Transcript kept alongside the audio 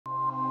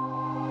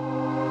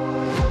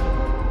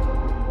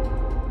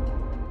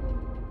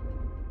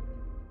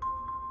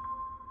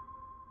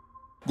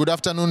Good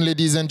afternoon,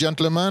 ladies and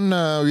gentlemen.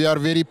 We are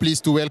very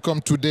pleased to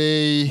welcome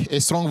today a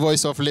strong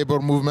voice of labor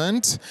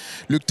movement.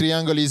 Luc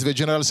Triangle is the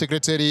General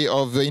Secretary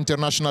of the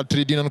International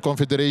Trade Union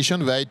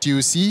Confederation, the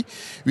ITUC,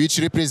 which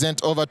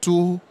represents over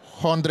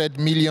 200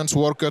 million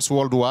workers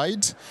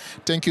worldwide.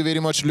 Thank you very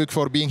much, Luc,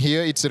 for being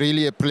here. It's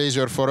really a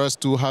pleasure for us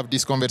to have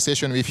this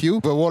conversation with you.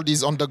 The world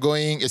is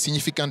undergoing a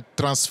significant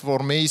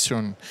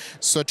transformation,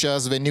 such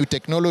as the new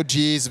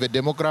technologies, the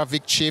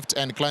demographic shift,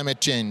 and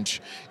climate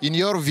change. In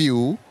your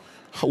view,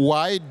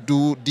 why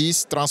do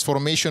these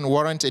transformations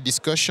warrant a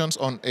discussion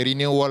on a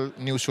renewal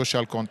new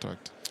social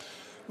contract?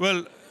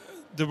 Well,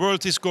 the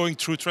world is going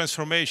through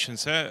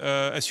transformations,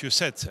 as you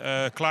said,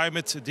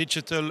 climate,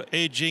 digital,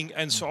 aging,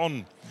 and so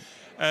on.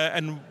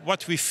 And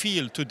what we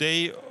feel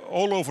today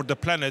all over the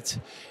planet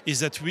is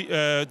that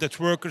that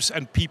workers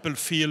and people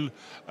feel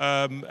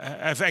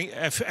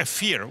have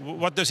fear.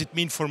 What does it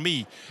mean for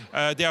me?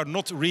 They are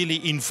not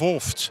really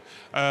involved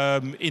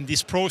in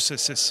these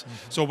processes.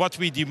 So what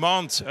we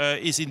demand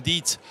is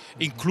indeed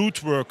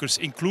include workers,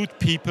 include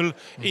people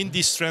in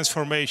these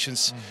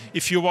transformations.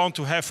 If you want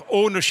to have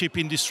ownership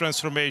in these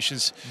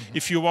transformations,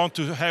 if you want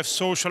to have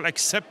social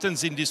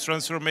acceptance in these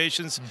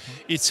transformations,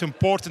 it's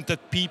important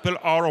that people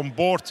are on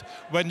board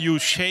when you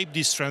shape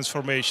these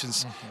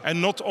transformations. And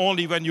not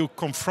only when you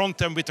confront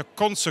them with the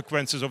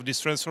consequences of these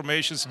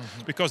transformations,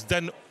 because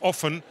then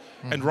often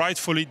and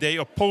rightfully they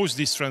oppose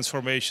these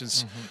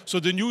transformations.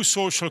 So the new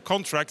social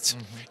contract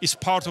is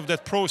part of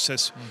that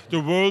process. The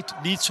world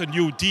needs a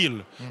new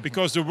deal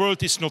because the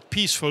world is not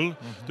peaceful.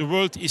 The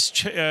world is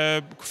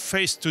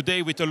faced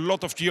today with a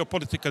lot of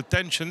geopolitical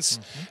tensions,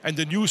 and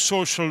the new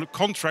social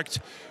contract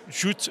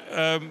should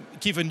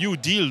give a new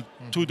deal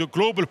to the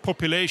global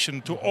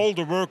population, to all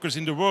the workers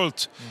in the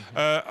world,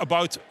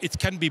 about it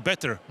can be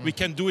better, we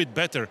can do it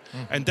better.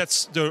 And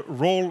that's the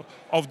role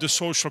of the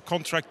social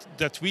contract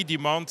that we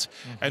demand,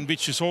 and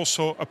which is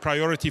also a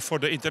priority for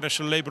the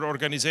International Labour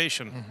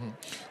Organization.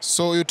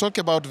 So you talk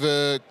about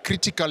the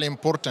critical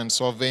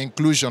importance of the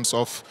inclusions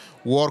of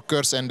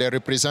workers and their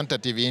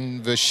representative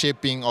in the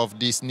shaping of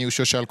this new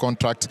social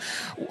contract.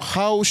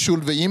 How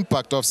should the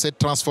impact of said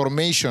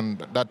transformation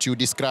that you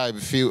described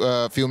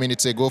a few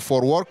minutes ago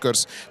for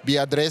workers be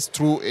addressed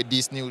through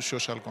this new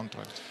social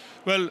contract?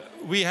 Well,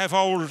 we have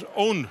our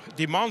own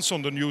demands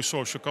on the new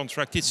social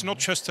contract. It's not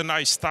just a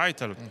nice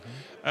title.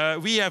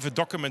 We have a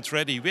document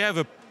ready. We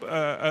have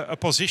a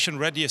position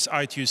ready as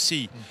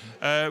ITUC,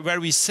 where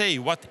we say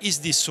what is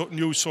this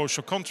new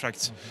social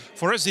contract.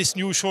 For us, this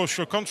new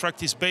social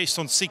contract is based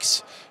on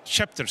 6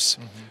 chapters.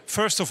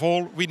 First of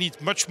all, we need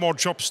much more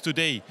jobs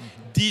today,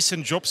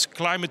 decent jobs,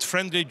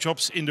 climate-friendly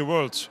jobs in the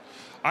world.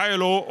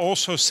 ILO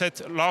also said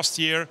last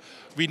year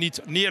we need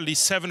nearly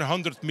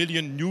 700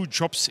 million new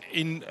jobs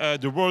in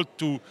the world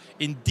to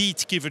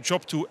indeed give a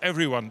job to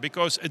everyone,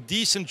 because a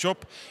decent job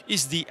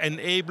is the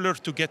enabler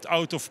to get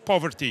out of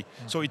poverty.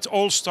 So it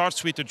all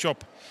starts with a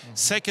job.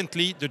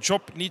 Secondly, the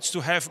job needs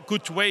to have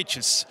good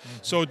wages.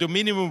 So the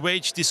minimum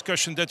wage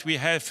discussion that we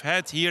have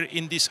had here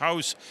in this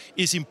house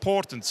is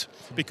important,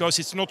 because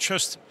it's not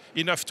just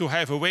enough to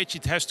have a wage,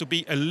 it has to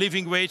be a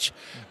living wage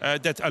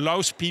that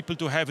allows people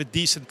to have a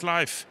decent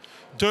life.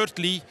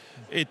 Thirdly,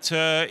 it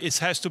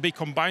has to be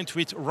combined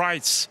with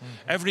rights.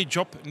 Every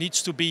job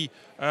needs to be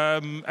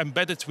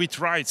embedded with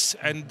rights,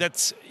 and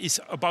that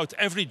is about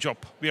every job.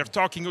 We are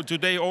talking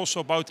today also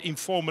about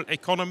informal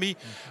economy.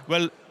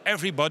 Well,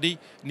 everybody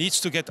needs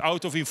to get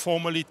out of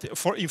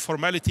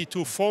informality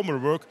to formal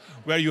work,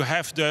 where you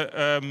have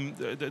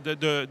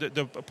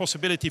the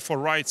possibility for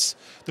rights.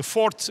 The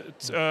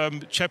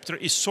 4th chapter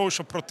is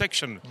social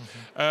protection.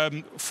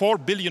 4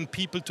 billion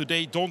people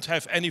today don't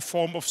have any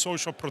form of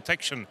social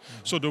protection.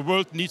 So the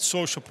world needs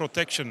social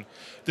protection.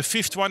 The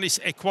 5th one is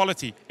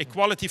equality.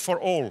 Equality for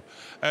all.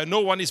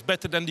 No one is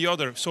better than the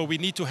other. So we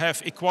need to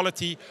have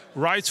equality,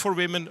 rights for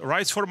women,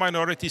 rights for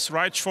minorities,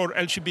 rights for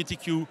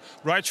LGBTQ,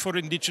 rights for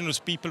indigenous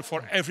people.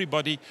 For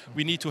everybody,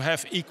 we need to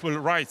have equal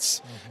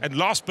rights. And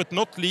last but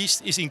not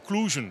least is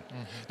inclusion.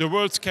 The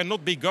world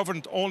cannot be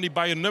governed only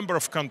by a number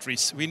of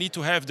countries. We need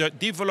to have the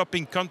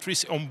developing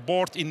countries on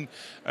board in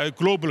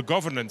global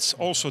governance.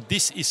 Also,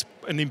 this is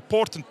an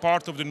important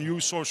part of the new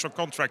social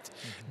contract.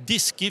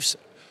 This gives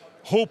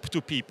hope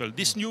to people.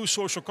 This new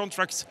social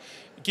contract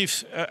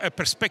gives a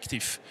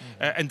perspective.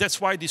 And that's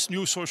why this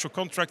new social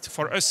contract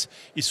for us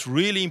is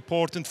really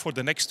important for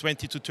the next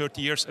 20 to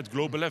 30 years at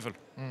global level.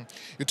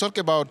 You talk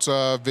about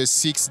the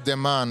 6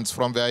 demands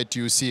from the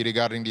ITUC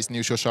regarding this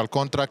new social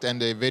contract,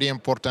 and a very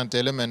important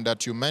element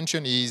that you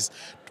mentioned is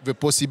the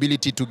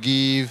possibility to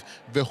give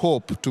the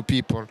hope to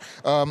people.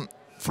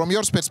 From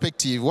your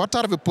perspective, what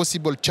are the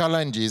possible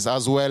challenges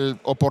as well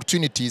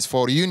opportunities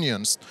for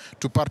unions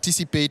to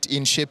participate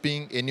in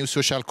shaping a new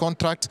social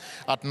contract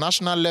at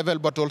national level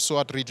but also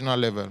at regional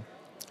level?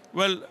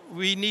 Well,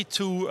 we need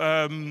to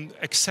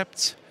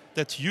accept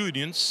that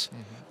unions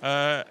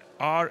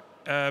are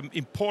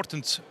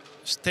important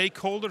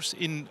stakeholders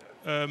in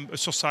a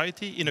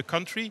society, in a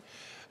country.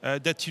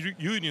 that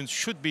unions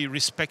should be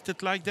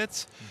respected like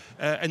that,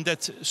 and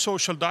that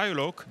social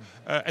dialogue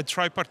and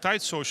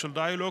tripartite social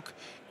dialogue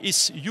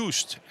is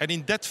used. And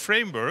in that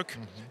framework,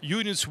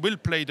 unions will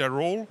play their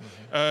role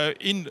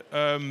in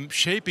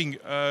shaping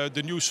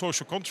the new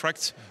social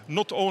contract,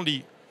 not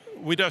only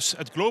with us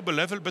at global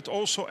level, but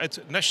also at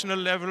national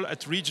level,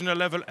 at regional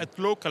level, at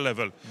local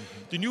level.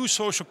 The new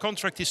social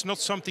contract is not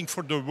something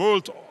for the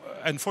world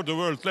and for the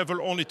world level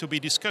only to be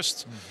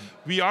discussed.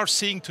 We are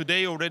seeing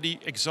today already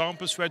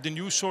examples where the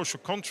new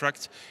social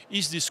contract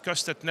is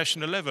discussed at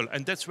national level,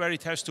 and that's where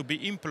it has to be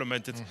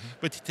implemented.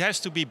 But it has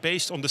to be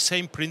based on the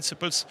same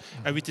principles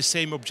and with the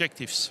same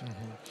objectives.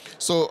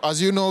 So,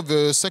 as you know,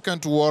 the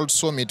second World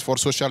Summit for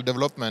Social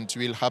Development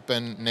will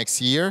happen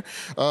next year.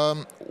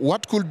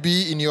 What could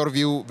be, in your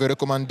view, the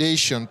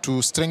recommendation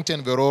to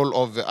strengthen the role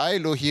of the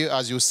ILO here?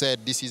 As you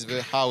said, this is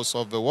the house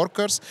of the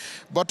workers,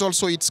 but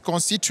also its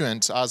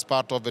constituents as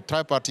part of the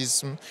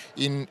tripartism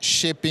in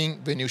shaping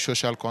the new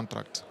social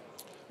contract?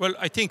 Well,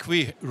 I think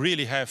we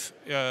really have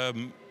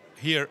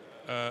here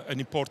an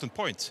important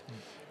point.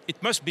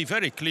 It must be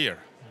very clear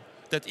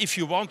that if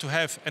you want to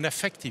have an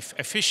effective,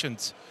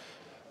 efficient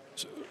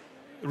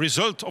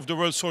result of the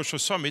World Social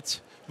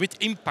Summit with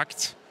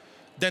impact,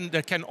 then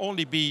there can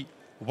only be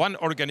one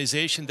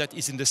organization that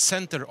is in the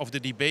center of the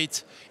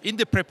debate in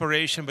the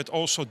preparation, but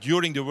also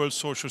during the World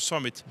Social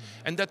Summit.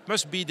 And that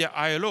must be the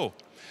ILO.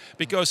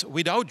 Because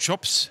without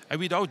jobs, and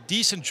without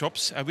decent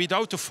jobs, and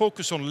without the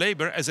focus on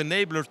labor as an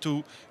enabler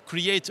to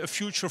create a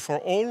future for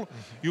all,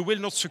 you will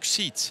not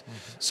succeed.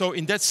 So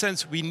in that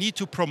sense, we need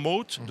to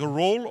promote the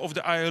role of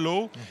the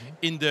ILO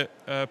in the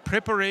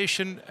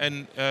preparation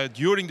and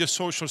during the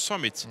social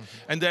summit.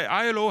 And the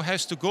ILO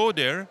has to go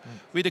there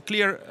with a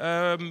clear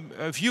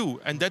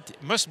view, and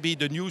that must be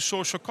the new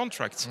social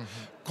contract.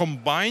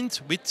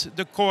 Combined with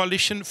the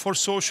coalition for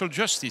social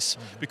justice,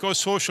 because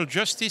social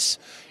justice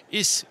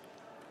is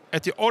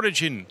at the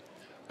origin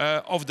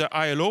of the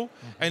ILO,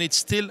 and it's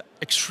still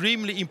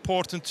extremely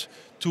important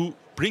to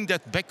bring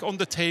that back on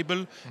the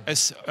table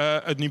as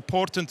an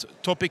important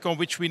topic on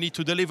which we need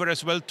to deliver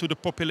as well to the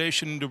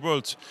population in the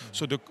world.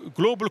 So the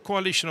global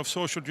coalition of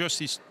social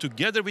justice,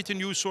 together with the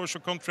new social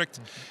contract,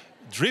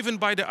 driven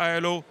by the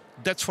ILO,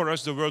 that's for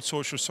us the World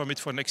Social Summit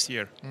for next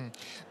year.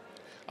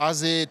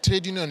 As a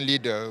trade union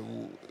leader,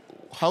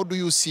 how do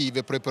you see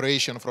the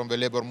preparation from the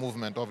labor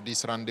movement of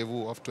this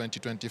rendezvous of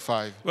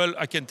 2025? Well,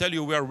 I can tell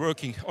you we are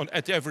working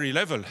at every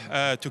level.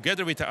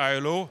 Together with the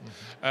ILO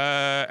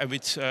and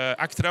with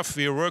ACTRAF,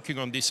 we are working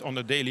on this on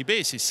a daily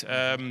basis.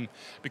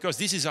 Because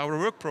this is our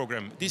work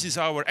program, this is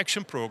our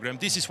action program,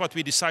 this is what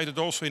we decided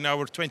also in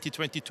our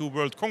 2022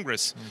 World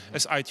Congress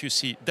as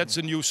ITUC. That's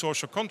a new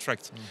social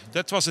contract.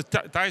 That was the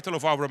title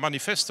of our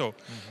manifesto.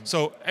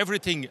 So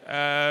everything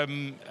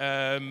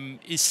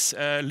is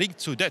linked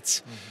to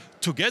that.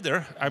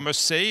 Together, I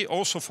must say,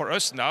 also for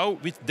us now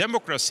with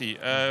democracy.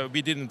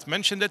 We didn't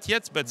mention that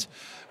yet, but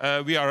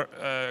we are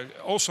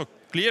also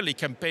clearly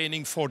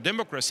campaigning for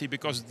democracy,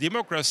 because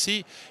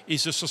democracy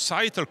is a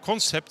societal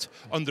concept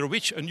under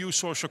which a new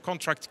social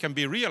contract can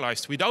be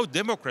realized. Without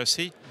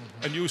democracy,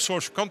 a new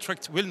social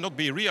contract will not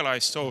be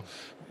realized. So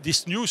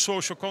this new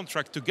social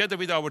contract, together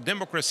with our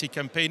democracy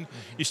campaign,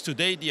 is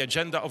today the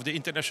agenda of the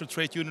International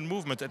Trade Union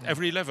movement at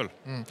every level.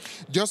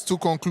 Just to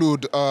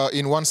conclude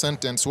in one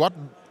sentence, what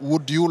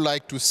would you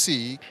like to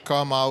see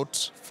come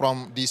out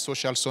from this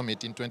social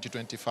summit in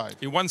 2025?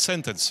 In one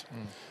sentence.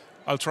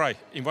 I'll try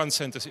in one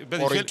sentence.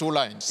 But or in 2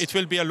 lines. It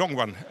will be a long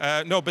one.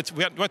 No, but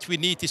what we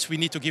need is we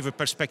need to give a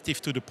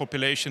perspective to the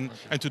population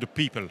and to the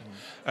people.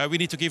 We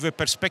need to give a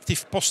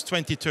perspective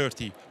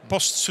post-2030,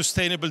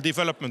 post-sustainable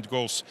development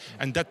goals,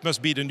 and that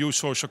must be the new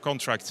social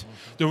contract.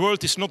 The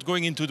world is not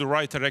going into the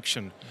right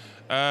direction.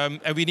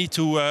 And we need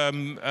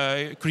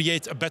to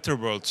create a better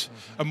world,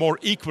 a more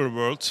equal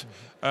world,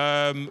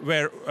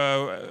 where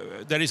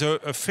there is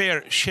a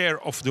fair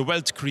share of the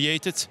wealth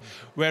created,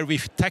 where we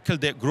tackle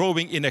the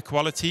growing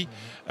inequality,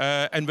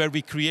 and where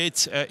we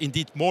create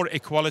indeed more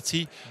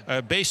equality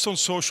based on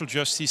social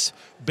justice,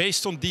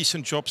 based on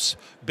decent jobs,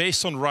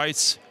 based on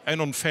rights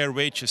and on fair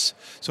wages.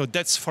 So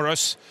that's for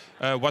us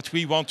what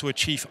we want to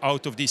achieve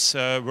out of this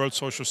World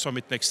Social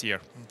Summit next year.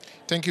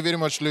 Thank you very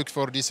much, Luc,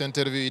 for this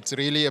interview. It's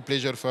really a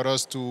pleasure for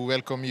us to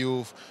welcome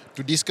you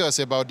to discuss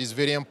about this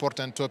very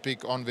important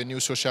topic on the new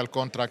social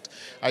contract.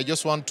 I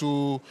just want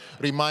to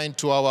remind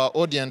to our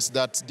audience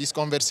that this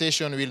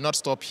conversation will not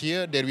stop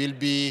here. There will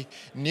be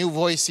new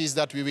voices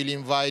that we will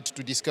invite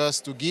to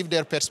discuss, to give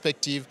their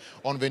perspective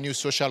on the new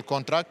social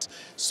contract.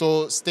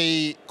 So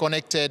stay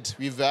connected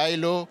with the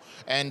ILO,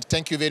 and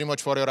thank you very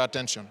much for your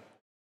attention.